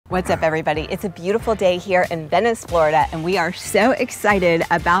What's up, everybody? It's a beautiful day here in Venice, Florida, and we are so excited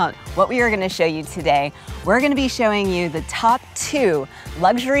about what we are going to show you today. We're going to be showing you the top 2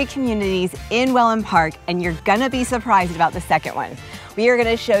 luxury communities in Wellen Park, and you're going to be surprised about the second one. We are going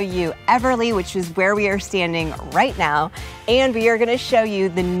to show you Everly, which is where we are standing right now, and we are going to show you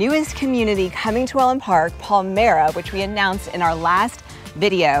the newest community coming to Wellen Park, Palmera, which we announced in our last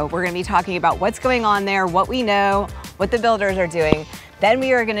video. We're going to be talking about what's going on there, what we know, what the builders are doing. Then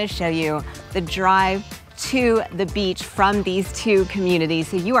we are going to show you the drive to the beach from these 2 communities,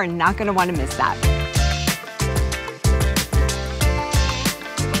 so you are not going to want to miss that.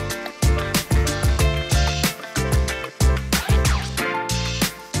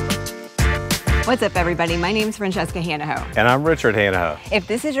 What's up, everybody? My name is Francesca Hanaho. And I'm Richard Hanaho. If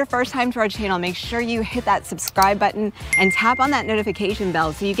this is your first time to our channel, make sure you hit that subscribe button and tap on that notification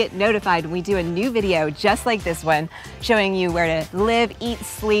bell so you get notified when we do a new video just like this one, showing you where to live, eat,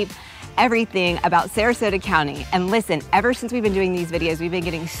 sleep, everything about Sarasota County. And listen, ever since we've been doing these videos, we've been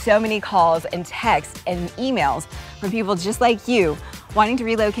getting so many calls and texts and emails from people just like you wanting to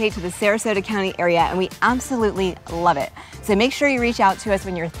relocate to the Sarasota County area, and we absolutely love it. So make sure you reach out to us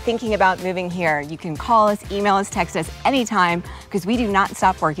when you're thinking about moving here. You can call us, email us, text us anytime, because we do not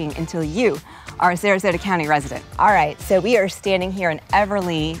stop working until you are a Sarasota County resident. All right, so we are standing here in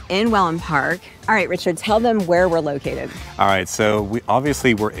Everly in Wellen Park. All right, Richard, tell them where we're located. All right, so we're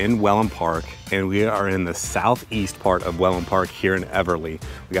in Wellen Park, and we are in the southeast part of Wellen Park here in Everly.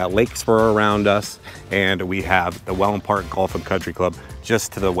 We got Lake Spur around us, and we have the Wellen Park Golf and Country Club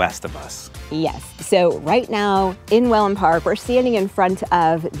just to the west of us. Yes, so right now in Wellen Park, we're standing in front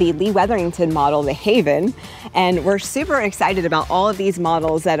of the Lee Wetherington model, the Haven, and we're super excited about all of these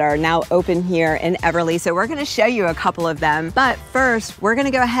models that are now open here in Everly. So we're gonna show you a couple of them, but first we're gonna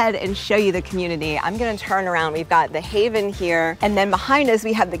go ahead and show you the community. I'm gonna turn around. We've got the Haven here, and then behind us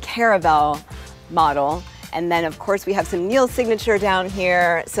we have the Caravel model. And then of course we have some Neil Signature down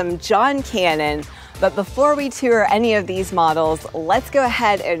here, some John Cannon. But before we tour any of these models, let's go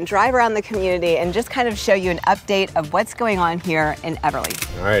ahead and drive around the community and just kind of show you an update of what's going on here in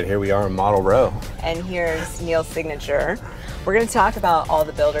Everly. All right, here we are in Model Row. And here's Neil Signature. We're going to talk about all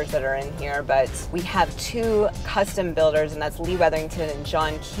the builders that are in here, but we have 2 custom builders, and that's Lee Wetherington and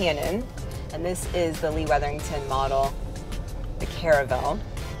John Cannon. And this is the Lee Wetherington model, the Caravel.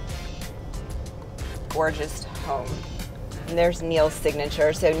 Gorgeous home. And there's Neil's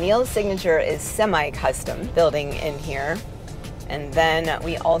Signature. So Neil's Signature is semi-custom building in here. And then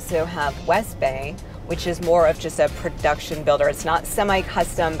we also have West Bay, which is more of just a production builder. It's not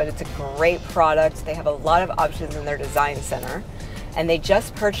semi-custom, but it's a great product. They have a lot of options in their design center. And they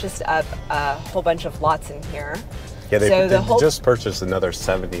just purchased up a whole bunch of lots in here. Yeah, they just purchased another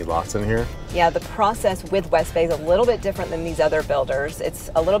 70 lots in here. Yeah, the process with West Bay is a little bit different than these other builders. It's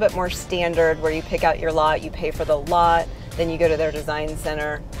a little bit more standard, where you pick out your lot, you pay for the lot, then you go to their design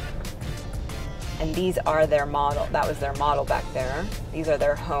center. And these are their model. That was their model back there. These are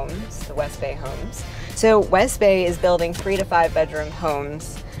their homes, the West Bay homes. So West Bay is building 3 to 5 bedroom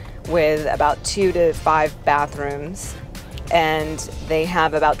homes with about 2 to 5 bathrooms. And they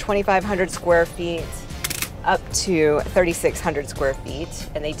have about 2,500 square feet up to 3,600 square feet,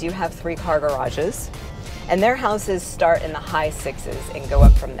 and they do have 3-car garages. And their houses start in the high 6s and go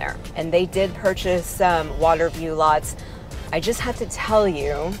up from there. And they did purchase some water view lots. I just have to tell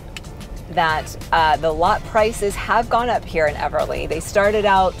you that the lot prices have gone up here in Everly. They started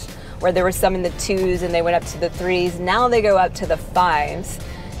out where there were some in the 2s and they went up to the 3s. Now they go up to the 5s.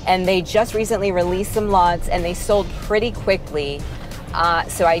 And they just recently released some lots and they sold pretty quickly.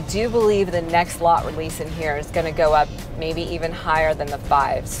 So I do believe the next lot release in here is going to go up maybe even higher than the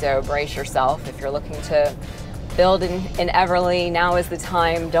 5. So brace yourself if you're looking to build in Everly. Now is the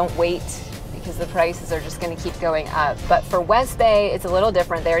time. Don't wait, because the prices are just going to keep going up. But for West Bay, it's a little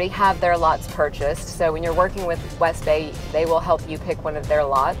different. They already have their lots purchased. So when you're working with West Bay, they will help you pick one of their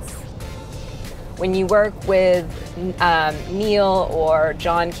lots. When you work with Neil or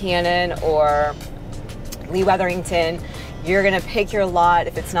John Cannon or Lee Wetherington, you're gonna pick your lot.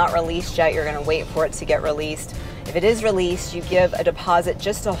 If it's not released yet, you're gonna wait for it to get released. If it is released, you give a deposit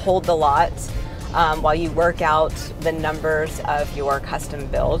just to hold the lot while you work out the numbers of your custom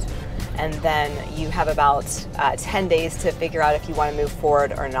build. And then you have about 10 days to figure out if you wanna move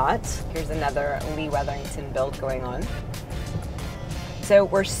forward or not. Here's another Lee Wetherington build going on. So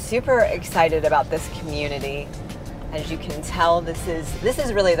we're super excited about this community. As you can tell, this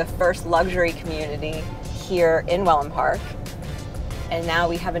is really the first luxury community here in Wellen Park. And now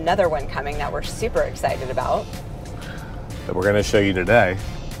we have another one coming that we're super excited about. That we're gonna show you today.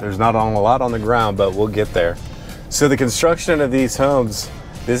 There's not a lot on the ground, but we'll get there. So the construction of these homes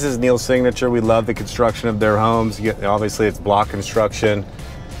This is Neil's signature. We love the construction of their homes. Obviously, it's block construction.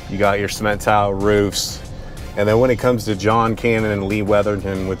 You got your cement tile roofs. And then when it comes to John Cannon and Lee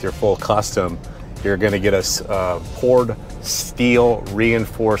Wetherington with your full custom, you're gonna get a poured steel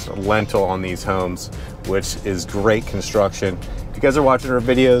reinforced lintel on these homes, which is great construction. If you guys are watching our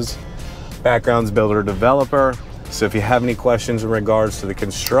videos, background's builder developer. So if you have any questions in regards to the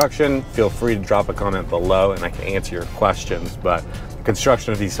construction, feel free to drop a comment below and I can answer your questions. But the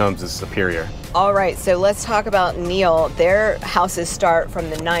construction of these homes is superior. All right, so let's talk about Neil. Their houses start from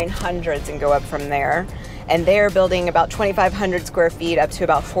the 900s and go up from there. And they're building about 2,500 square feet up to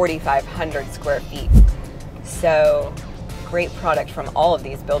about 4,500 square feet. So great product from all of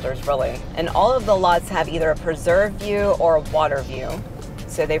these builders, really. And all of the lots have either a preserve view or a water view.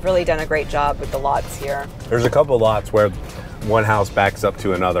 So they've really done a great job with the lots here. There's a couple lots where one house backs up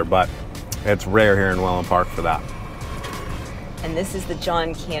to another, but it's rare here in Wellen Park for that. And this is the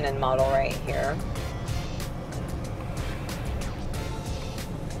John Cannon model right here.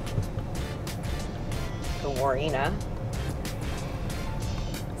 The Warina.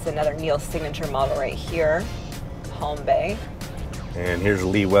 It's another Neil signature model right here. Palm Bay. And here's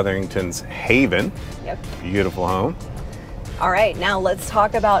Lee Wetherington's Haven. Yep. Beautiful home. All right, now let's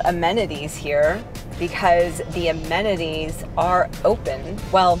talk about amenities here, because the amenities are open.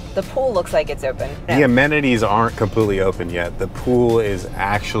 Well, the pool looks like it's open. No. The amenities aren't completely open yet. The pool is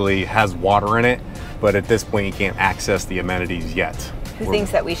actually has water in it, but at this point you can't access the amenities yet. Who thinks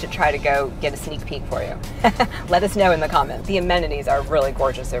that we should try to go get a sneak peek for you? Let us know in the comments. The amenities are really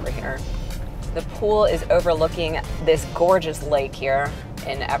gorgeous over here. The pool is overlooking this gorgeous lake here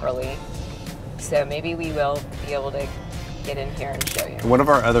in Everly. So maybe we will be able to get in here and show you. One of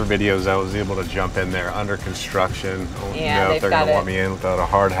our other videos, I was able to jump in there under construction. I don't know if they're gonna want me in without a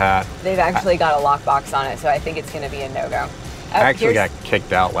hard hat. They've actually got a lockbox on it, so I think it's gonna be a no-go. I actually got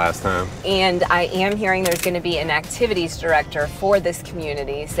kicked out last time. And I am hearing there's gonna be an activities director for this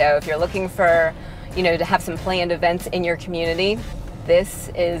community. So if you're looking for, you know, to have some planned events in your community, this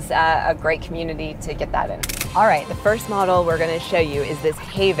is a great community to get that in. All right, the first model we're gonna show you is this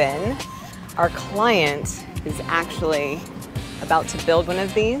Haven. Our client is actually about to build one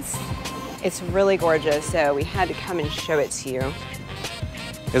of these. It's really gorgeous, so we had to come and show it to you.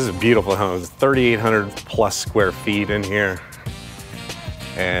 This is a beautiful home. It's 3,800 plus square feet in here.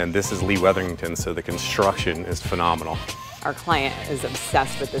 And this is Lee Wetherington, so the construction is phenomenal. Our client is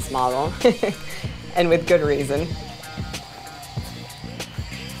obsessed with this model, and with good reason.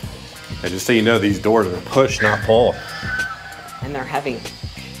 And just so you know, these doors are push, not pull. And they're heavy.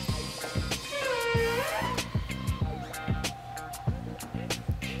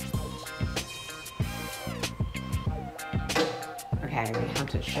 Okay, we have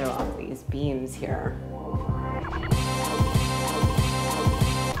to show off these beams here.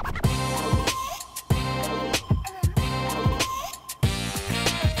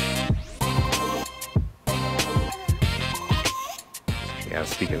 Yeah,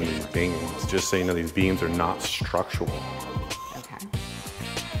 speaking of these beams, just so you know, these beams are not structural. Okay.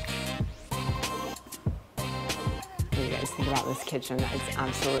 What do you guys think about this kitchen? It's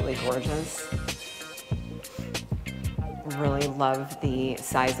absolutely gorgeous. Really love the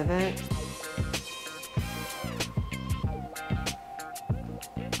size of it.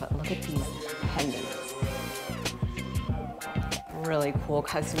 But look at these pendants. Really cool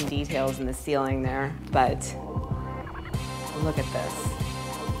custom details in the ceiling there, but look at this.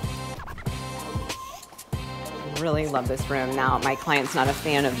 Really love this room. Now, my client's not a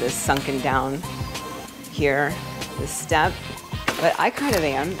fan of this sunken down here, this step, but I kind of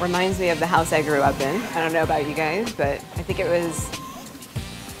am. Reminds me of the house I grew up in. I don't know about you guys, but I think it was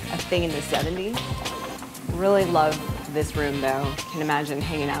a thing in the 70s. Really love this room though. Can imagine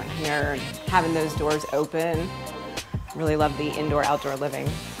hanging out here and having those doors open. Really love the indoor-outdoor living.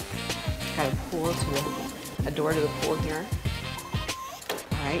 Got a pool to a door to the pool here.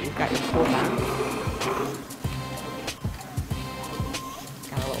 All right, you've got your pool back.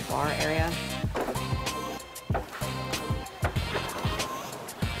 Got a little bar area.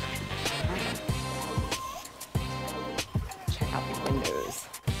 Check out the windows.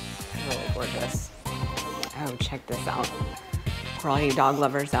 Really gorgeous. Oh, check this out. For all you dog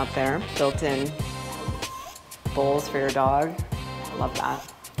lovers out there, built-in bowls for your dog. Love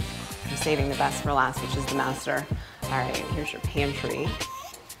that. I'm saving the best for last, which is the master. All right, here's your pantry.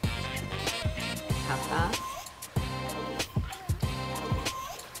 Have that.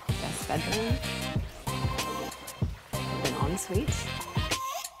 Guest bedroom. An ensuite.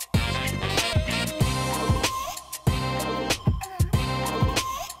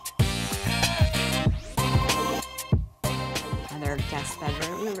 Another guest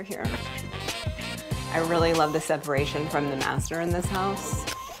bedroom. one over here. I really love the separation from the master in this house.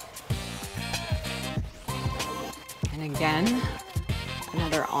 And again,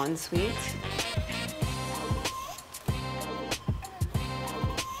 another ensuite.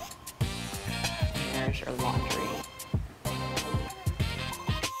 And there's your laundry.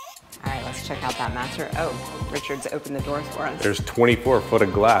 All right, let's check out that master. Oh, Richard's opened the doors for us. There's 24 foot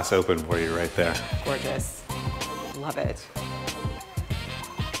of glass open for you right there. Gorgeous. Love it.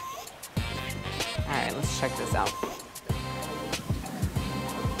 All right, let's check this out.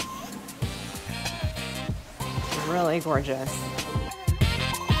 Really gorgeous.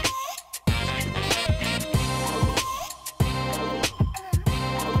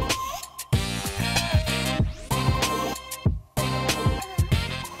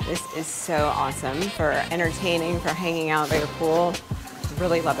 This is so awesome for entertaining, for hanging out by your pool.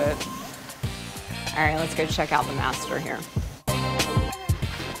 Really love it. All right, let's go check out the master here.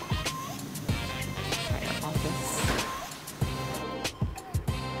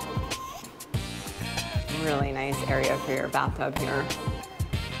 Really nice area for your bathtub here.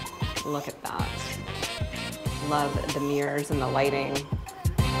 Look at that. Love the mirrors and the lighting.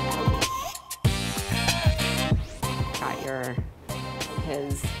 Got your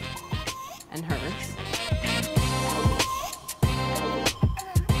his and hers.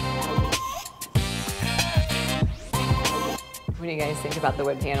 What do you guys think about the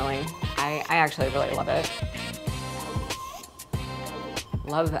wood paneling? I actually really love it.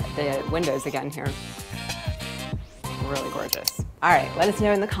 Love the windows again here. Really gorgeous. All right, let us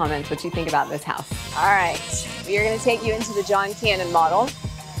know in the comments what you think about this house. All right, we are gonna take you into the John Cannon model.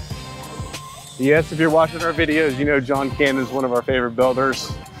 Yes, if you're watching our videos, you know John Cannon is one of our favorite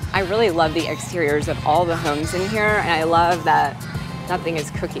builders. I really love the exteriors of all the homes in here, and I love that nothing is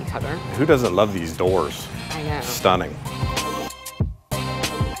cookie cutter. Who doesn't love these doors? I know. Stunning.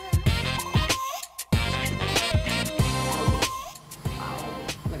 Wow,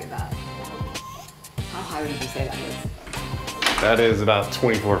 look at that. How high would you say that is? That is about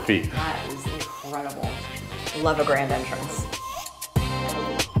 24 feet. That is incredible. Love a grand entrance.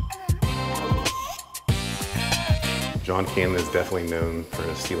 John Cannon is definitely known for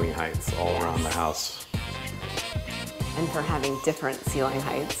his ceiling heights all around the house. And for having different ceiling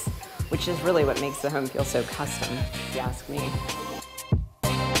heights, which is really what makes the home feel so custom, if you ask me.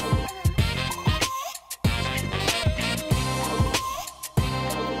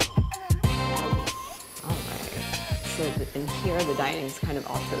 All right, so in here, the dining's kind of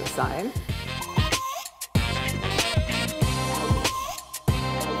off to the side.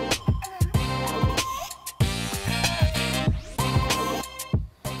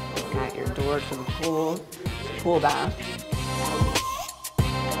 Got your door to the pool bath.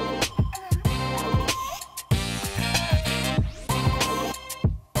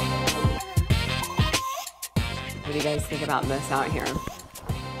 What do you guys think about this out here?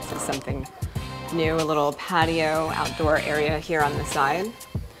 This is something new, a little patio outdoor area here on the side.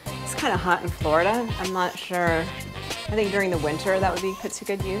 It's kind of hot in Florida. I'm not sure. I think during the winter that would be put to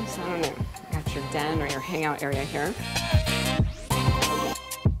good use. I don't know. You got your den or your hangout area here.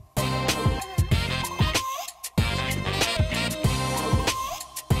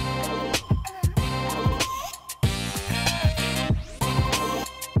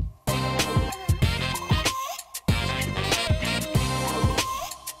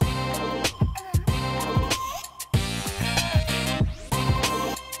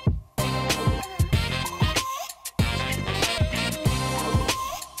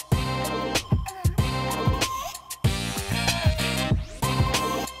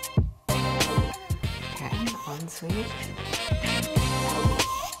 Ensuite.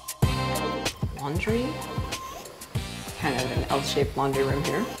 Laundry. Kind of an L-shaped laundry room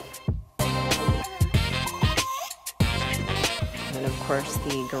here. And then of course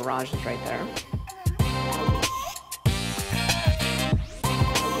the garage is right there.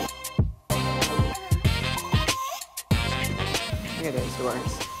 Look at those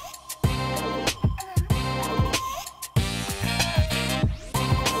doors.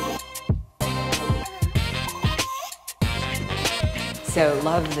 So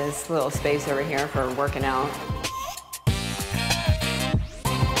love this little space over here for working out.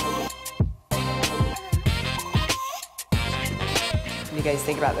 What do you guys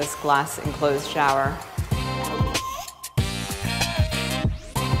think about this glass enclosed shower?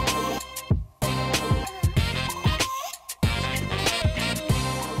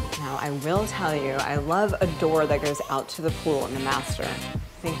 Now I will tell you, I love a door that goes out to the pool in the master.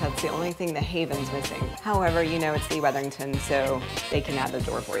 I think that's the only thing the Haven's missing. However, you know it's Lee Wetherington, so they can add the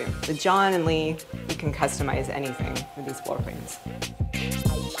door for you. With John and Lee, you can customize anything with these floor plans.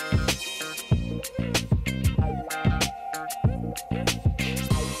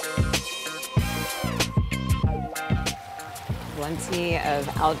 plenty of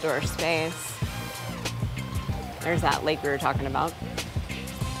outdoor space. There's that lake we were talking about.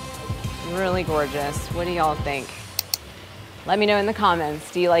 Really gorgeous. What do y'all think? Let me know in the comments.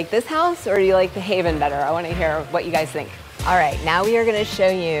 Do you like this house or do you like the Haven better? I want to hear what you guys think. All right, now we are going to show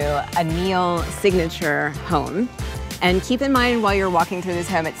you a Neil signature home. And keep in mind while you're walking through this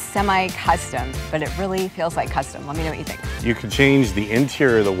home, it's semi-custom, but it really feels like custom. Let me know what you think. You can change the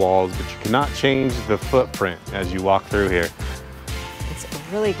interior of the walls, but you cannot change the footprint as you walk through here. It's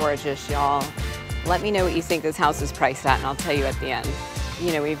really gorgeous, y'all. Let me know what you think this house is priced at, and I'll tell you at the end.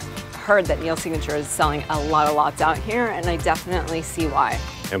 You know, we've heard that Neil Signature is selling a lot of lots out here, and I definitely see why.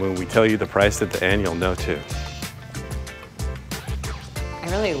 And when we tell you the price at the end, you'll know too. I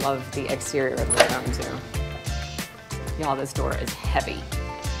really love the exterior of this home too. Y'all, this door is heavy.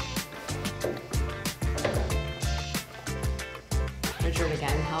 Richard,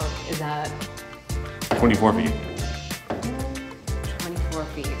 again, how is that? 24 feet. 24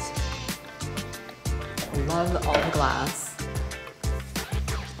 feet. Love all the glass.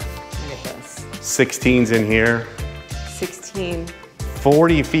 Look at this. 16's in here. 16.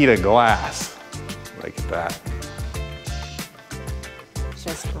 40 feet of glass. Look at that.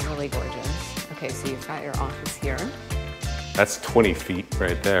 Just really gorgeous. Okay, so you've got your office here. That's 20 feet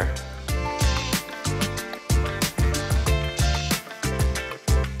right there.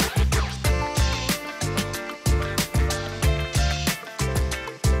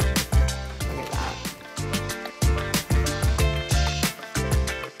 Look at that.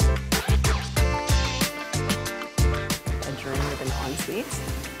 Bedroom with an ensuite.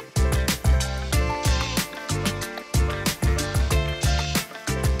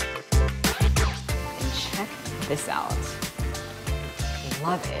 And check this out.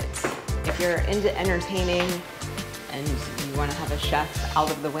 Love it. If you're into entertaining and you want to have a chef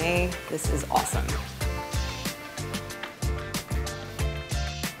out of the way, this is awesome.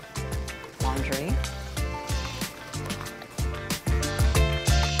 Laundry.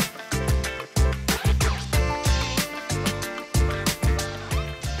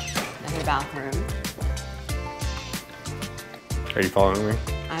 Another bathroom. Are you following me?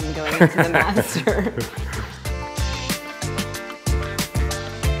 I'm going into the master.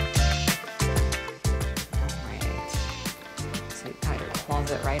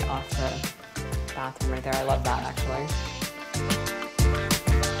 Closet right off the bathroom right there. I love that actually.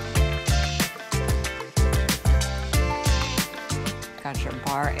 Got your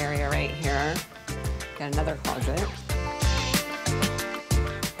bar area right here. Got another closet.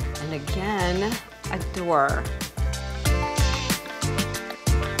 And again, a door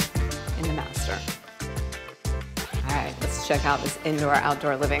in the master. All right, let's check out this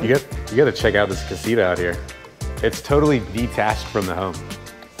indoor-outdoor living. You got to check out this casita out here. It's totally detached from the home.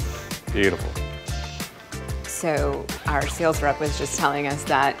 Beautiful. So our sales rep was just telling us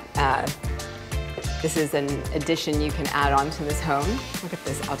that this is an addition you can add on to this home. Look at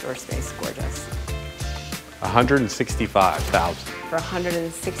this outdoor space, gorgeous. $165,000. For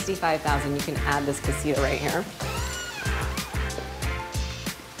 $165,000, you can add this casita right here.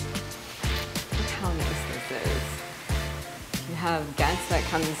 Look how nice this is. You have guests that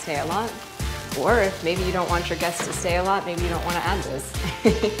come and stay a lot. Or if maybe you don't want your guests to stay a lot, maybe you don't want to add this.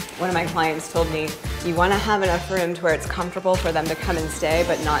 One of my clients told me, you want to have enough room to where it's comfortable for them to come and stay,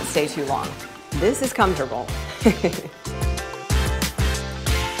 but not stay too long. This is comfortable.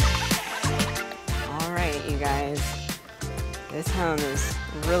 All right, you guys. This home is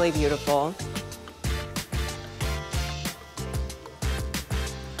really beautiful.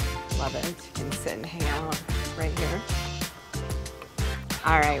 Love it. You can sit and hang out right here.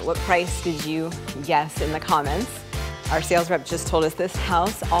 All right, what price did you guess in the comments? Our sales rep just told us this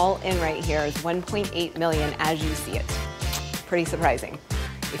house, all in right here, is $1.8 million as you see it. Pretty surprising.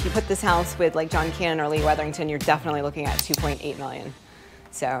 If you put this house with like John Cannon or Lee Wetherington, you're definitely looking at $2.8 million.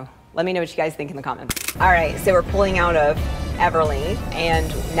 So let me know what you guys think in the comments. All right, so we're pulling out of Everly,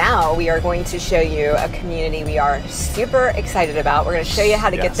 and now we are going to show you a community we are super excited about. We're gonna show you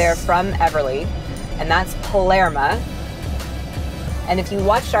how to get there from Everly, and that's Palmera. And if you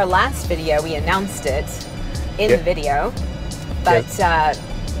watched our last video, we announced it in the video, but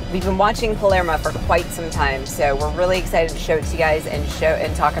we've been watching Palmera for quite some time, so we're really excited to show it to you guys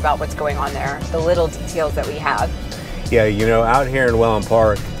and talk about what's going on there, the little details that we have. Yeah, you know, out here in Wellen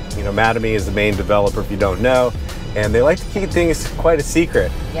Park, you know, Mattamy is the main developer, if you don't know, and they like to keep things quite a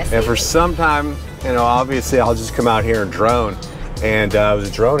secret. Yes, and for some time, you know, obviously I'll just come out here and drone. And I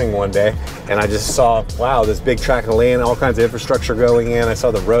was droning one day, and I just saw, wow, this big tract of land, all kinds of infrastructure going in. I saw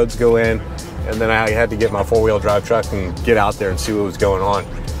the roads go in, and then I had to get my four-wheel drive truck and get out there and see what was going on.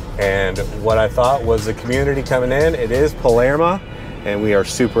 And what I thought was a community coming in. It is Palmera, and we are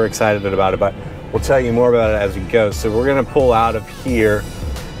super excited about it, but we'll tell you more about it as we go. So we're gonna pull out of here,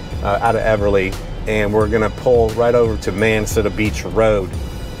 out of Everly, and we're gonna pull right over to Minnesota Beach Road.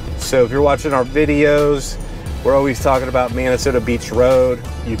 So if you're watching our videos, we're always talking about Minnesota Beach Road.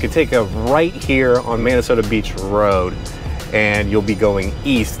 You can take a right here on Minnesota Beach Road and you'll be going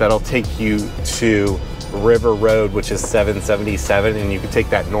east. That'll take you to River Road, which is 777, and you can take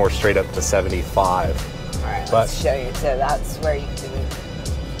that north straight up to 75. All right, let's show you. So that's where you can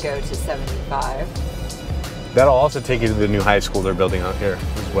go to 75. That'll also take you to the new high school they're building out here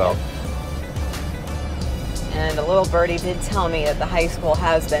as well. And a little birdie did tell me that the high school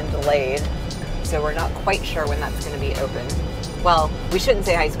has been delayed, so we're not quite sure when that's going to be open. Well, we shouldn't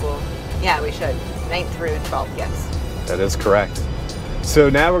say high school. Yeah, we should. 9th through 12th, yes. That is correct. So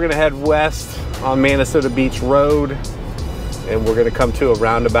now we're going to head west on Minnesota Beach Road, and we're going to come to a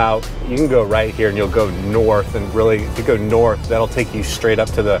roundabout. You can go right here and you'll go north, and really if you go north, that'll take you straight up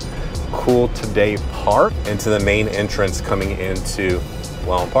to the Cool Today Park and to the main entrance coming into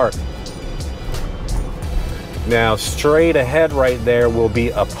Wellen Park. Now straight ahead right there will be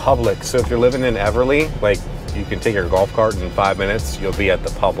a Publix. So if you're living in Everly, like, you can take your golf cart in 5 minutes, you'll be at the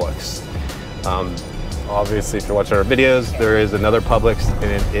Publix. Obviously if you're watching our videos, there is another Publix,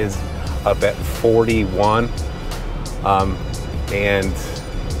 and it is up at 41, and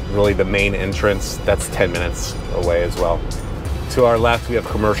really the main entrance, that's 10 minutes away as well. To our left, we have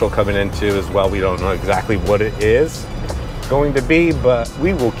commercial coming into as well. We don't know exactly what it is going to be, but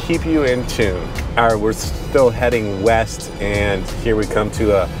we will keep you in tune. All right, we're still heading west, and here we come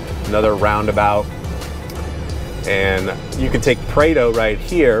to another roundabout, and you can take Prado right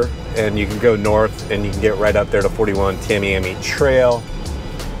here, and you can go north and you can get right up there to 41 Tamiami Trail.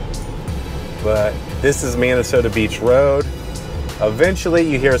 But this is Minnesota Beach Road. Eventually,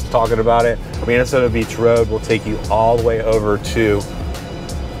 you hear us talking about it, Minnesota Beach Road will take you all the way over to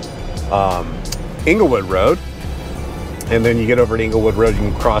Inglewood Road. And then you get over to Inglewood Road, you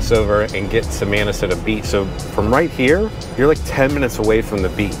can cross over and get to Minnesota Beach. So from right here, you're like 10 minutes away from the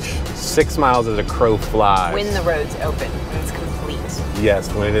beach. 6 miles as a crow flies. When the road's open, when it's complete. Yes,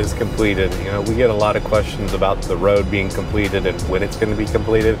 when it is completed. You know, we get a lot of questions about the road being completed and when it's going to be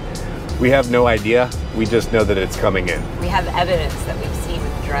completed. We have no idea. We just know that it's coming in. We have evidence that we've seen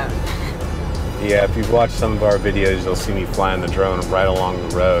with the drone. Yeah, if you've watched some of our videos, you'll see me flying the drone right along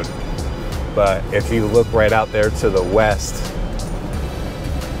the road. But if you look right out there to the west,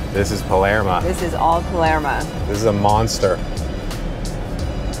 this is Palmera. This is all Palmera. This is a monster.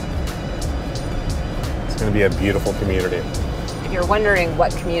 It's going to be a beautiful community. If you're wondering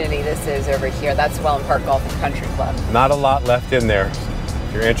what community this is over here, that's Wellen Park Golf and Country Club. Not a lot left in there.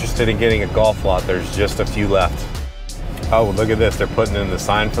 If you're interested in getting a golf lot, there's just a few left. Oh, look at this. They're putting in the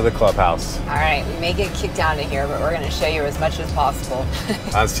sign for the clubhouse. All right, we may get kicked out of here, but we're going to show you as much as possible.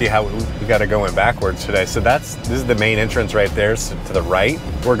 Let's see how we got to go in backwards today. So this is the main entrance right there, so to the right.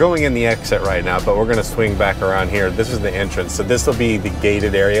 We're going in the exit right now, but we're going to swing back around here. This is the entrance. So this will be the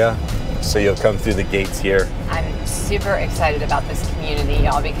gated area. So you'll come through the gates here. I'm super excited about this community,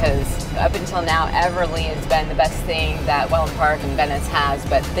 y'all, because up until now, Everly has been the best thing that Wellen Park and Venice has,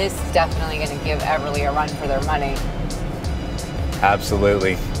 but this is definitely going to give Everly a run for their money.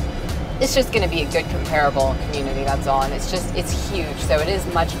 Absolutely. It's just going to be a good comparable community, that's all, and it's huge, so it is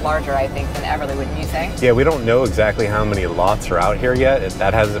much larger, I think, than Everly, wouldn't you say? Yeah, we don't know exactly how many lots are out here yet.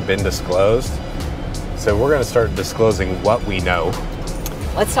 That hasn't been disclosed. So we're going to start disclosing what we know.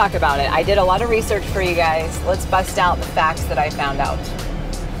 Let's talk about it. I did a lot of research for you guys. Let's bust out the facts that I found out.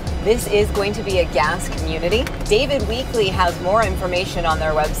 This is going to be a gas community. David Weekley has more information on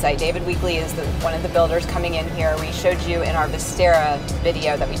their website. David Weekley is one of the builders coming in here. We showed you in our Vistera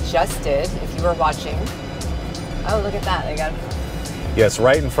video that we just did, if you were watching. Oh, look at that. They got. Yes,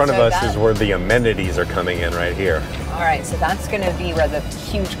 right in front of us is where the amenities are coming in right here. All right, so that's going to be where the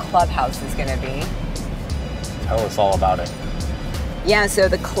huge clubhouse is going to be. Tell us all about it. Yeah, so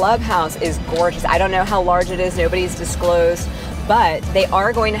the clubhouse is gorgeous. I don't know how large it is. Nobody's disclosed. But they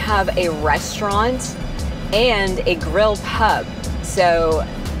are going to have a restaurant and a grill pub. So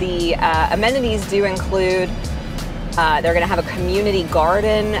the amenities do include, they're going to have a community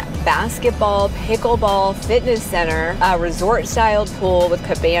garden, basketball, pickleball, fitness center, a resort-styled pool with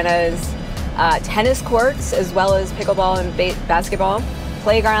cabanas, tennis courts, as well as pickleball and basketball,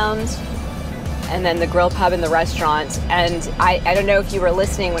 playground, and then the grill pub and the restaurant. And I don't know if you were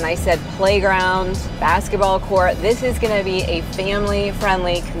listening when I said playground, basketball court. This is going to be a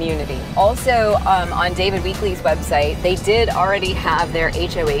family-friendly community. Also, on David Weekley's website, they did already have their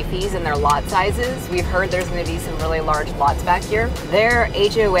HOA fees and their lot sizes. We've heard there's going to be some really large lots back here. Their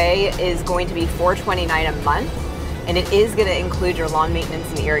HOA is going to be $429 a month. and it is going to include your lawn maintenance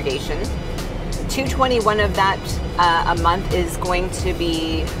and irrigation. $221 of that a month is going to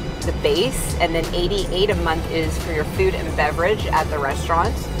be the base, and then $88 a month is for your food and beverage at the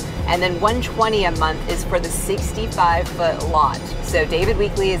restaurant, and then $120 a month is for the 65-foot lot. So David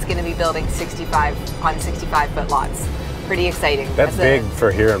Weekley is going to be building 65-foot lots. Pretty exciting. That's big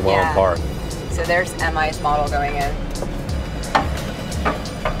for here in Wellen Park. So there's MI's model going in.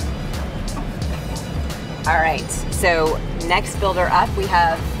 All right, so next builder up we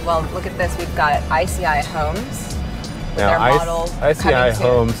have, well, look at this, we've got ICI Homes. Now, ICI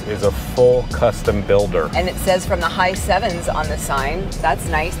Homes is a full custom builder. And it says from the high 7s on the sign. That's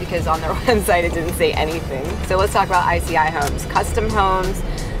nice because on their website it didn't say anything. So let's talk about ICI Homes. Custom homes,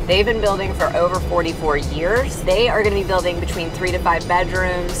 they've been building for over 44 years. They are going to be building between 3 to 5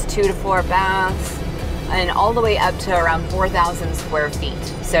 bedrooms, 2 to 4 baths, and all the way up to around 4,000 square feet.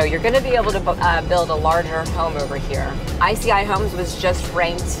 So you're going to be able to build a larger home over here. ICI Homes was just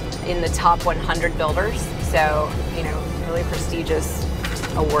ranked in the top 100 builders. So, you know, really prestigious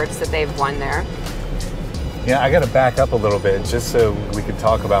awards that they've won there. Yeah, I got to back up a little bit just so we can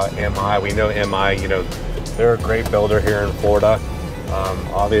talk about MI. We know MI, you know, they're a great builder here in Florida.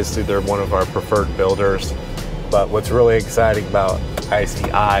 Obviously, they're one of our preferred builders. But what's really exciting about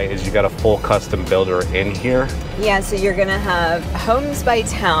ICI is you got a full custom builder in here. Yeah, so you're gonna have Homes by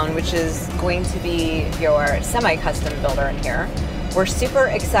Towne, which is going to be your semi-custom builder in here. We're super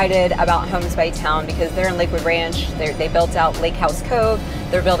excited about Homes by Towne because they're in Lakewood Ranch. They built out Lake House Cove.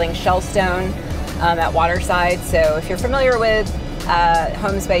 They're building Shellstone at Waterside. So if you're familiar with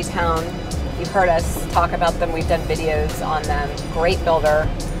Homes by Towne, you've heard us talk about them. We've done videos on them. Great builder.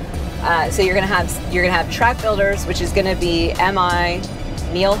 So you're gonna have track builders, which is gonna be MI,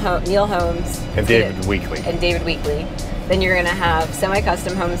 Neil Homes, and David Weekley. Then you're gonna have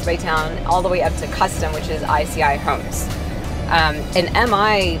semi-custom Homes by Towne, all the way up to custom, which is ICI Homes. And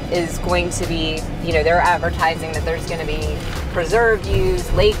MI is going to be, you know, they're advertising that there's going to be preserve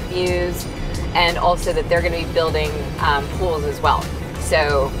views, lake views, and also that they're going to be building pools as well.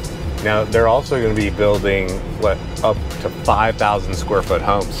 So now they're also going to be building what, up to 5,000 square foot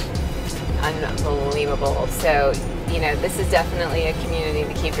homes. Unbelievable. So, you know, this is definitely a community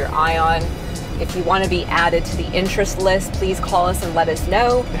to keep your eye on. If you want to be added to the interest list, please call us and let us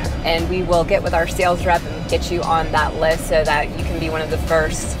know, and we will get with our sales rep and get you on that list so that you can be one of the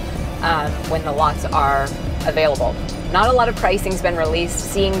first when the lots are available. Not a lot of pricing's been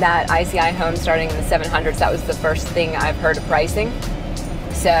released. Seeing that ICI home starting in the 700s, that was the first thing I've heard of pricing.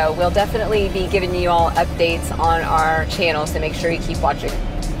 So we'll definitely be giving you all updates on our channel, so make sure you keep watching.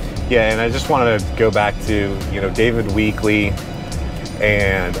 Yeah, and I just wanted to go back to, you know, David Weekley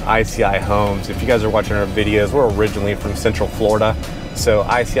and ICI Homes. If you guys are watching our videos, we're originally from Central Florida. So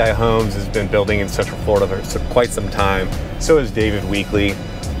ICI Homes has been building in Central Florida for quite some time. So is David Weekley.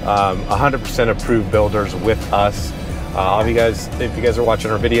 100% approved builders with us. If you guys are watching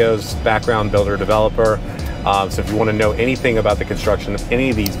our videos, background builder developer. So if you want to know anything about the construction of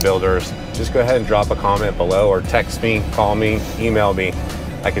any of these builders, just go ahead and drop a comment below or text me, call me, email me.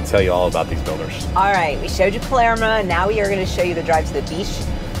 I can tell you all about these builders. All right, we showed you Palmera. Now we are going to show you the drive to the beach.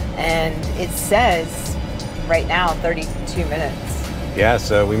 And it says right now 32 minutes. Yeah,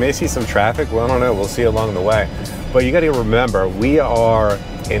 so we may see some traffic. Well, I don't know. We'll see along the way. But you got to remember, we are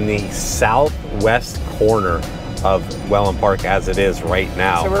in the southwest corner of Wellen Park as it is right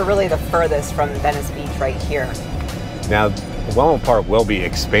now. So we're really the furthest from Venice Beach right here. Now, Wellen Park will be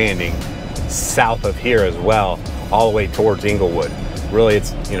expanding south of here as well, all the way towards Inglewood. Really,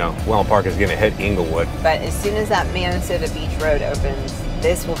 it's, you know, Wellen Park is going to hit Inglewood. But as soon as that Minnesota Beach Road opens,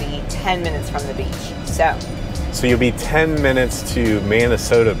 this will be 10 minutes from the beach. So you'll be 10 minutes to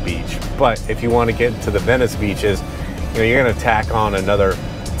Minnesota Beach. But if you want to get to the Venice beaches, you know, you're going to tack on another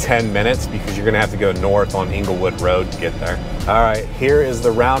 10 minutes because you're going to have to go north on Inglewood Road to get there. All right, here is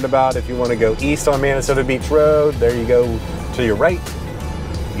the roundabout. If you want to go east on Minnesota Beach Road, there you go to your right.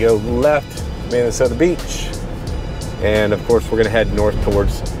 You go left, Minnesota Beach. And of course, we're going to head north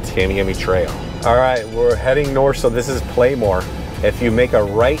towards Tamiami Trail. All right, we're heading north, so this is Palmera. If you make a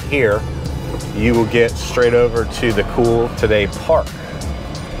right here, you will get straight over to the Cool Today Park.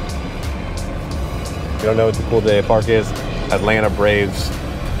 If you don't know what the Cool Today Park is, Atlanta Braves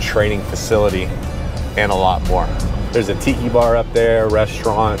training facility and a lot more. There's a tiki bar up there,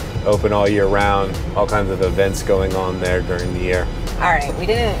 restaurant, open all year round, all kinds of events going on there during the year. All right, we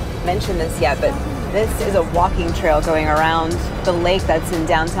didn't mention this yet, but this is a walking trail going around the lake that's in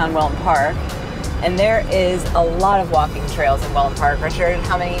downtown Wellen Park. And there is a lot of walking trails in Wellen Park. Richard,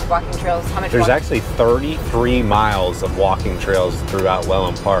 how many walking trails? There's actually 33 miles of walking trails throughout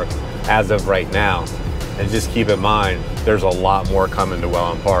Wellen Park as of right now. And just keep in mind, there's a lot more coming to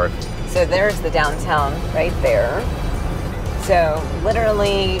Wellen Park. So there's the downtown right there. So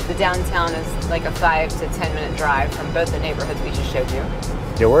literally the downtown is like a 5 to 10 minute drive from both the neighborhoods we just showed you.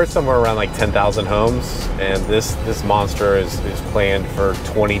 Yeah, we're somewhere around like 10,000 homes, and this monster is planned for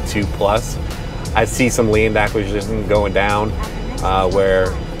 22 plus. I see some land acquisition going down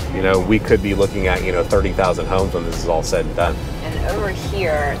where, you know, we could be looking at, you know, 30,000 homes when this is all said and done. And over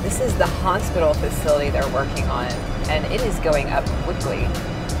here, this is the hospital facility they're working on, and it is going up quickly.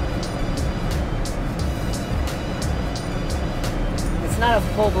 It's not a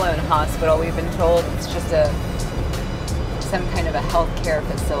full-blown hospital, we've been told. It's just some kind of a healthcare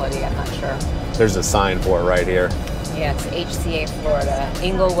facility, I'm not sure. There's a sign for it right here. Yeah, it's HCA Florida,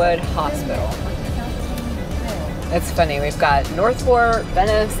 Inglewood Hospital. It's funny, we've got Northport,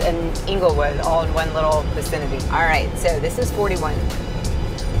 Venice, and Inglewood all in one little vicinity. All right, so this is 41,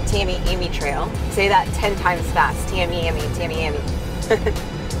 Towne Trail. Say that 10 times fast, Towne.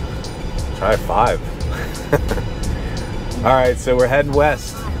 Try 5. All right, so we're heading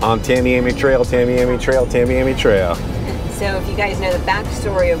west on Towne Trail. So if you guys know the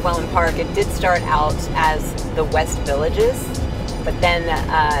backstory of Wellen Park, it did start out as the West Villages, but then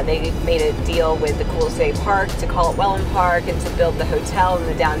they made a deal with the Cool State Park to call it Wellen Park and to build the hotel in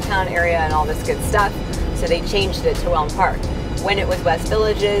the downtown area and all this good stuff. So they changed it to Wellen Park. When it was West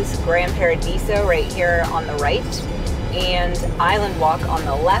Villages, Grand Paradiso right here on the right, and Island Walk on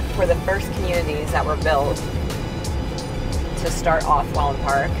the left were the first communities that were built to start off Wellen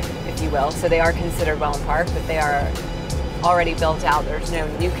Park, if you will. So they are considered Wellen Park, but they are already built out. There's no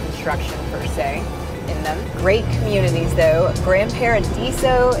new construction per se in them. Great communities though. Grand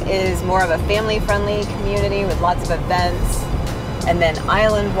Paradiso is more of a family-friendly community with lots of events. And then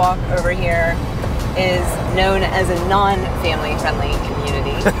Island Walk over here is known as a non-family friendly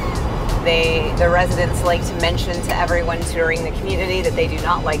community. The residents like to mention to everyone touring the community that they do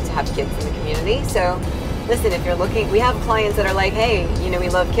not like to have kids in the community. So listen, if you're looking, we have clients that are like, hey, you know, we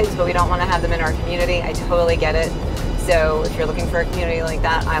love kids, but we don't want to have them in our community. I totally get it. So if you're looking for a community like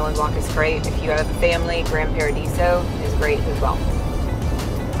that, Island Walk is great. If you have a family, Grand Paradiso is great as well.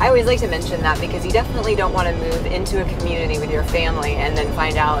 I always like to mention that because you definitely don't want to move into a community with your family and then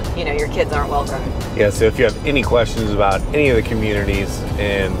find out, you know, your kids aren't welcome. Yeah, so if you have any questions about any of the communities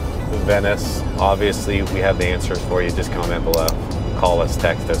in Venice, obviously we have the answers for you. Just comment below. Call us,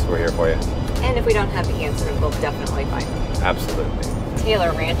 text us, we're here for you. And if we don't have the answers, we'll definitely find them. Absolutely.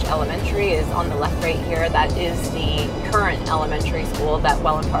 Taylor Ranch Elementary is on the left right here. That is the current elementary school that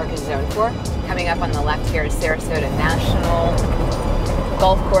Wellen Park is zoned for. Coming up on the left here is Sarasota National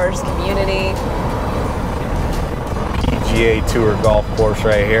Golf Course Community. PGA Tour golf course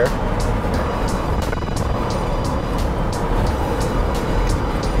right here.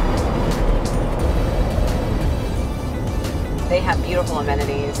 They have beautiful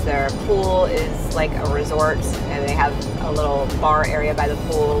amenities. Their pool is like a resort, and they have a little bar area by the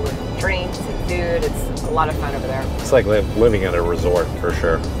pool with drinks and food. It's a lot of fun over there. It's like living at a resort for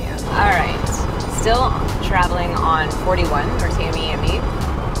sure. Yeah. All right, still traveling on 41 or Tamiami.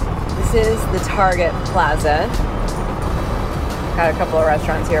 This is the Target Plaza. Got a couple of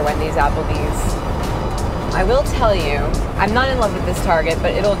restaurants here, Wendy's, Applebee's. I will tell you, I'm not in love with this Target,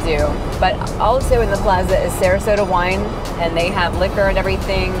 but it'll do. But also in the plaza is Sarasota Wine, and they have liquor and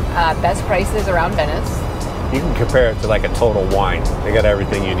everything. Best prices around Venice. You can compare it to like a Total Wine. They got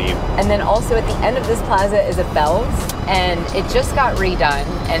everything you need. And then also at the end of this plaza is a Bell's, and it just got redone,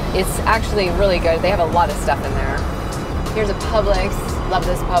 and it's actually really good. They have a lot of stuff in there. Here's a Publix. Love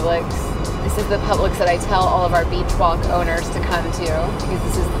this Publix. This is the Publix that I tell all of our beach walk owners to come to, because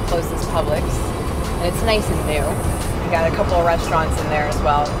this is the closest Publix. And it's nice and new. We got a couple of restaurants in there as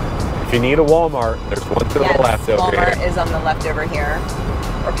well. If you need a Walmart, there's one to the left over here. Walmart is on the left over here.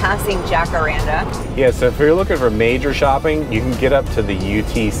 We're passing Jacaranda. Yeah, so if you're looking for major shopping, you can get up to the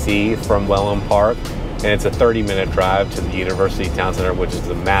UTC from Wellen Park, and it's a 30-minute drive to the University Town Center, which is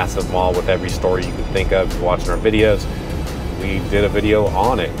a massive mall with every store you can think of. If you're watching our videos, we did a video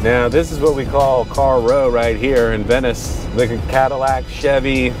on it. Now, this is what we call Car Row right here in Venice. Look at Cadillac,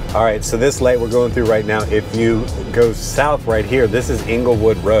 Chevy. All right, so this light we're going through right now, if you go south right here, this is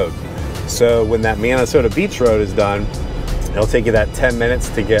Inglewood Road. So when that Minnesota Beach Road is done, it'll take you that 10 minutes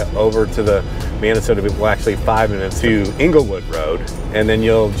to get over to the Minnesota, well actually 5 minutes to Inglewood Road. And then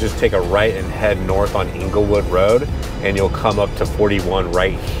you'll just take a right and head north on Inglewood Road, and you'll come up to 41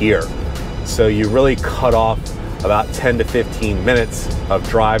 right here. So you really cut off about 10 to 15 minutes of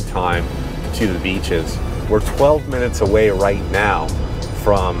drive time to the beaches. We're 12 minutes away right now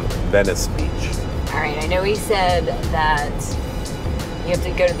from Venice Beach. All right, I know we said that You have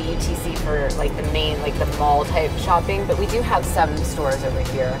to go to the UTC for like the main, like the mall type shopping, but we do have some stores over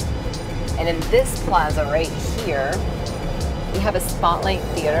here. And in this plaza right here, we have a Spotlight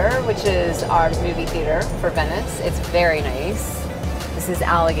Theater, which is our movie theater for Venice. It's very nice. This is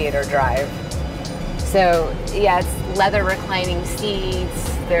Alligator Drive. So yeah, it's leather reclining seats.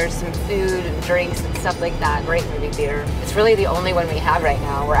 There's some food and drinks and stuff like that. Great movie theater. It's really the only one we have right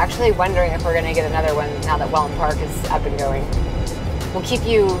now. We're actually wondering if we're gonna get another one now that Wellen Park is up and going. We'll keep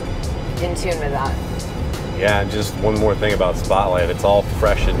you in tune with that. Yeah, and just one more thing about Spotlight. It's all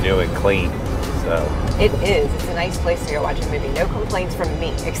fresh and new and clean. So it is. It's a nice place to go watch a movie. No complaints from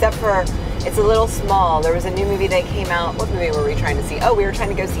me, except for it's a little small. There was a new movie that came out. What movie were we trying to see? Oh, we were trying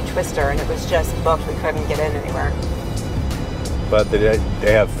to go see Twister, and it was just booked. We couldn't get in anywhere. But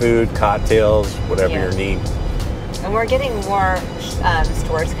they have food, cocktails, whatever you need. And we're getting more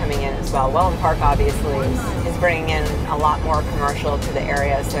stores coming in as well. Wellen Park obviously is bringing in a lot more commercial to the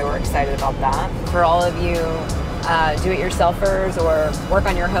area, so we're excited about that. For all of you do-it-yourselfers or work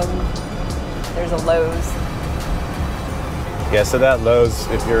on your home, there's a Lowe's. Yeah, so that Lowe's,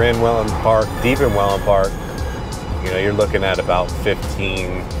 if you're in Wellen Park, deep in Wellen Park, you know, you're looking at about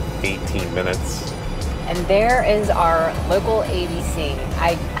 15, 18 minutes. And there is our local ABC.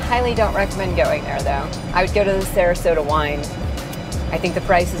 I highly don't recommend going there though. I would go to the Sarasota Wine. I think the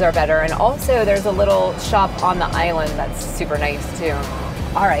prices are better. And also there's a little shop on the island that's super nice too.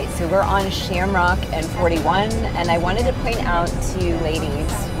 All right, so we're on Shamrock and 41, and I wanted to point out to you ladies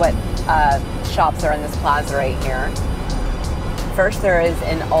what shops are in this plaza right here. First, there is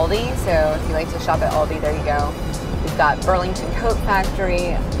an Aldi, so if you like to shop at Aldi, there you go. We've got Burlington Coat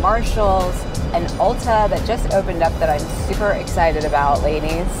Factory, Marshall's, and Ulta that just opened up that I'm super excited about,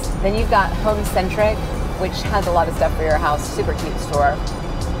 ladies. Then you've got Home Centric, which has a lot of stuff for your house, super cute store.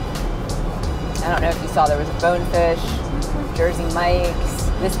 I don't know if you saw, there was a Bonefish, Jersey Mike's.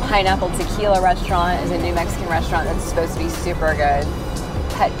 This Pineapple Tequila restaurant is a new Mexican restaurant that's supposed to be super good.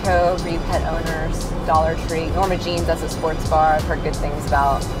 Petco for you pet owners, Dollar Tree. Norma Jean's as a sports bar, I've heard good things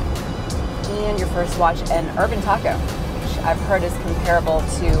about. And your First Watch and Urban Taco, which I've heard is comparable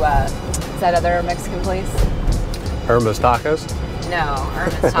to that other Mexican place. Irma's Tacos? No,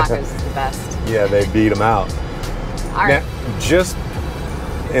 Irma's Tacos is the best. Yeah, they beat them out. All right. Now, just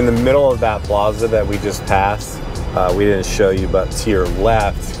in the middle of that plaza that we just passed, we didn't show you, but to your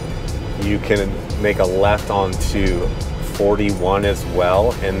left, you can make a left onto 41 as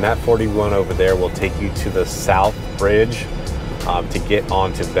well, and that 41 over there will take you to the South Bridge to get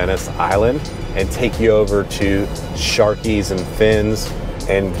onto Venice Island and take you over to Sharky's and Finn's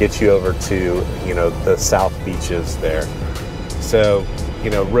and get you over to, you know, the South Beaches there. So, you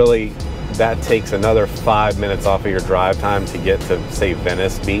know, really that takes another 5 minutes off of your drive time to get to, say,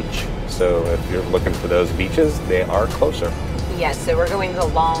 Venice Beach. So if you're looking for those beaches, they are closer. Yes, so we're going the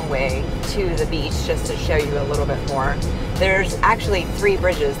long way to the beach just to show you a little bit more. There's actually 3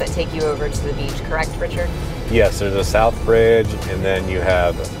 bridges that take you over to the beach, correct, Richard? Yes, there's a South Bridge, and then you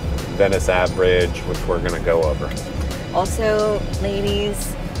have Venice Ave Bridge, which we're going to go over. Also,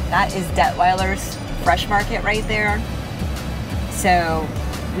 ladies, that is Detweiler's Fresh Market right there. So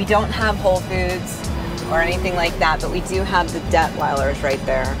we don't have Whole Foods or anything like that, but we do have the Detweilers right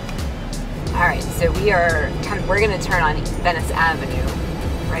there. All right, so we're going to turn on Venice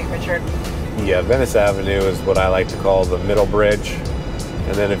Avenue, right, Richard? Yeah, Venice Avenue is what I like to call the middle bridge.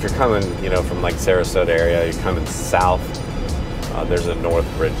 And then if you're coming, you know, from like Sarasota area, you're coming south, there's a north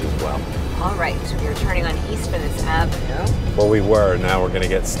bridge as well. All right, we're turning on East Venice Avenue. Well, we were. Now we're going to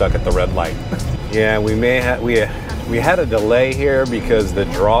get stuck at the red light. Yeah, we had a delay here because the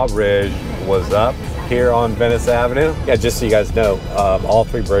drawbridge was up here on Venice Avenue. Yeah, just so you guys know, all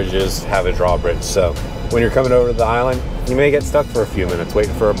 3 bridges have a drawbridge. So when you're coming over to the island, you may get stuck for a few minutes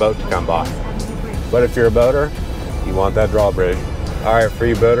waiting for a boat to come by. But if you're a boater, you want that drawbridge. All right, for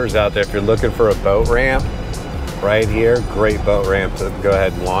you boaters out there, if you're looking for a boat ramp, right here, great boat ramp to go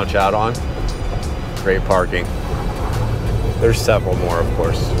ahead and launch out on. Great parking. There's several more, of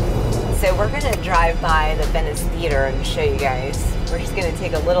course. So we're going to drive by the Venice Theater and show you guys. We're just going to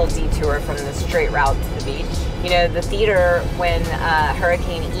take a little detour from the straight route to the beach. You know, the theater, when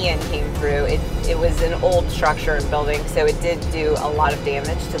Hurricane Ian came through, it was an old structure and building, so it did do a lot of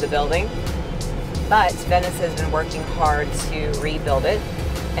damage to the building. But Venice has been working hard to rebuild it,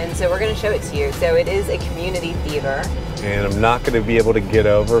 and so we're going to show it to you. So it is a community theater. And I'm not going to be able to get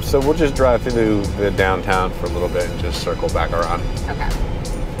over, so we'll just drive through the downtown for a little bit and just circle back around. Okay.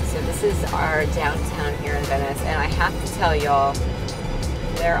 So this is our downtown here in Venice, and I have to tell y'all,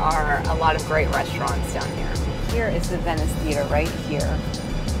 there are a lot of great restaurants down here. Here is the Venice Theater right here.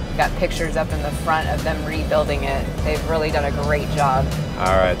 We've got pictures up in the front of them rebuilding it. They've really done a great job.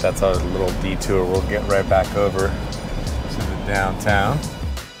 All right, that's our little detour. We'll get right back over to the downtown.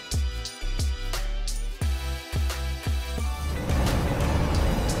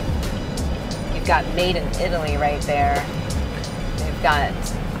 You've got Made in Italy right there. They've got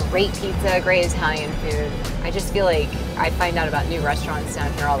great pizza, great Italian food. I just feel like I find out about new restaurants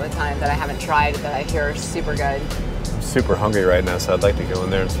down here all the time that I haven't tried that I hear are super good. I'm super hungry right now, so I'd like to go in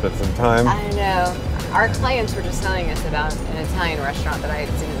there and spend some time. I know. Our clients were just telling us about an Italian restaurant that I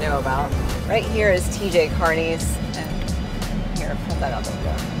didn't know about. Right here is TJ Carney's. And here, pull that up a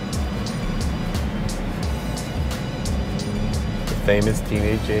bit. The famous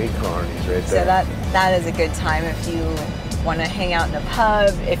TJ Carney's right there. So that is a good time if you want to hang out in a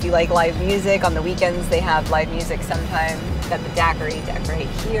pub, if you like live music. On the weekends they have live music sometimes. Got the daiquiri deck right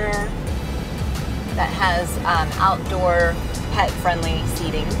here that has outdoor pet-friendly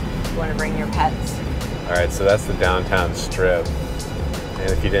seating if you want to bring your pets. All right, so that's the downtown strip.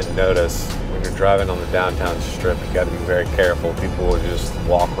 And if you didn't notice, when you're driving on the downtown strip, you got to be very careful. People will just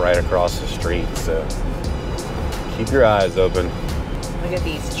walk right across the street, so keep your eyes open. Look at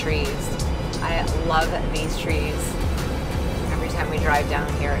these trees. I love these trees. Every time we drive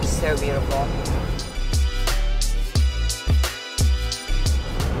down here, it's so beautiful.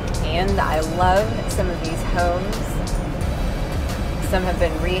 And I love some of these homes. Some have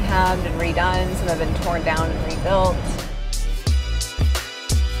been rehabbed and redone, some have been torn down and rebuilt.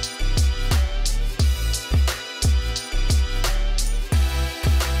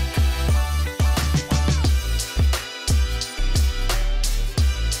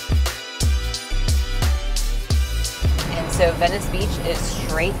 So Venice Beach is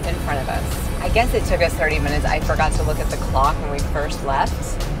straight in front of us. I guess it took us 30 minutes. I forgot to look at the clock when we first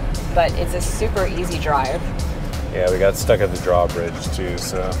left, but it's a super easy drive. Yeah, we got stuck at the drawbridge too,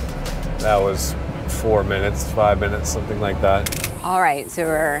 so that was 4 minutes, 5 minutes, something like that. All right, so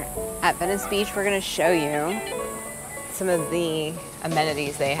we're at Venice Beach. We're gonna show you some of the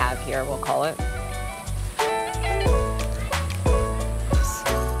amenities they have here, we'll call it.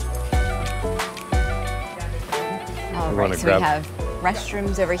 All right, so we have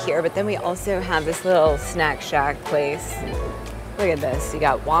restrooms over here, but then we also have this little snack shack place. Look at this. You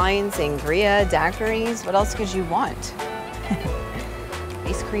got wine, sangria, daiquiris. What else could you want?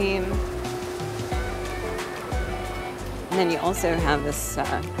 Ice cream. And then you also have this, you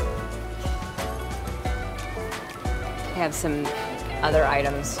have some other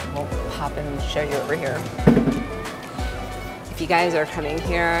items. We'll pop in and show you over here. If you guys are coming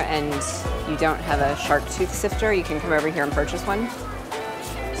here and you don't have a shark tooth sifter, you can come over here and purchase one.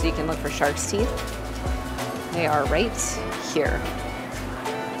 So you can look for shark's teeth. They are right here.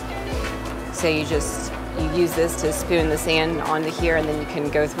 So you use this to spoon the sand onto here, and then you can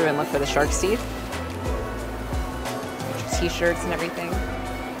go through and look for the shark's teeth. T-shirts and everything.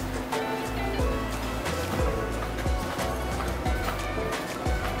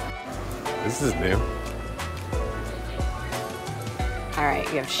 This is new. All right,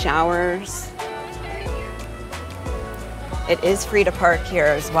 you have showers. It is free to park here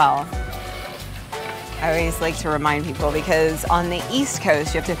as well. I always like to remind people because on the East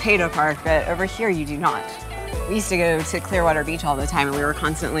Coast, you have to pay to park, but over here you do not. We used to go to Clearwater Beach all the time, and we were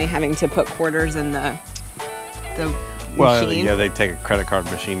constantly having to put quarters in the Well, machine. yeah, they take a credit card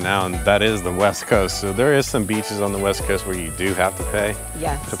machine now, and that is the West Coast. So there is some beaches on the West Coast where you do have to pay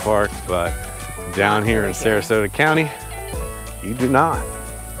to park, but down here in Sarasota County, you do not.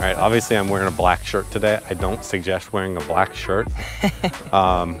 All right, obviously I'm wearing a black shirt today. I don't suggest wearing a black shirt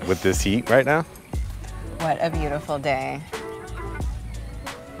with this heat right now. What a beautiful day.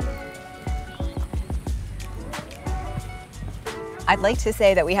 I'd like to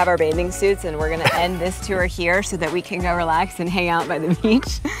say that we have our bathing suits and we're gonna end this tour here so that we can go relax and hang out by the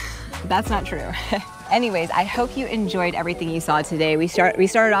beach. That's not true. Anyways, I hope you enjoyed everything you saw today. We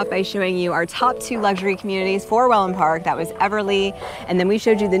started off by showing you our top 2 luxury communities for Wellen Park. That was Everly, and then we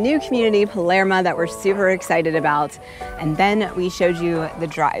showed you the new community, Palmera, that we're super excited about. And then we showed you the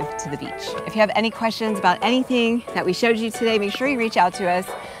drive to the beach. If you have any questions about anything that we showed you today, make sure you reach out to us.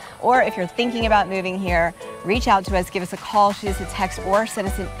 Or if you're thinking about moving here, reach out to us, give us a call, shoot us a text, or send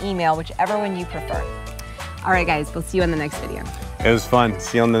us an email, whichever one you prefer. All right, guys, we'll see you in the next video. It was fun.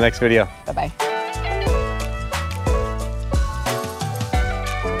 See you on the next video. Bye-bye.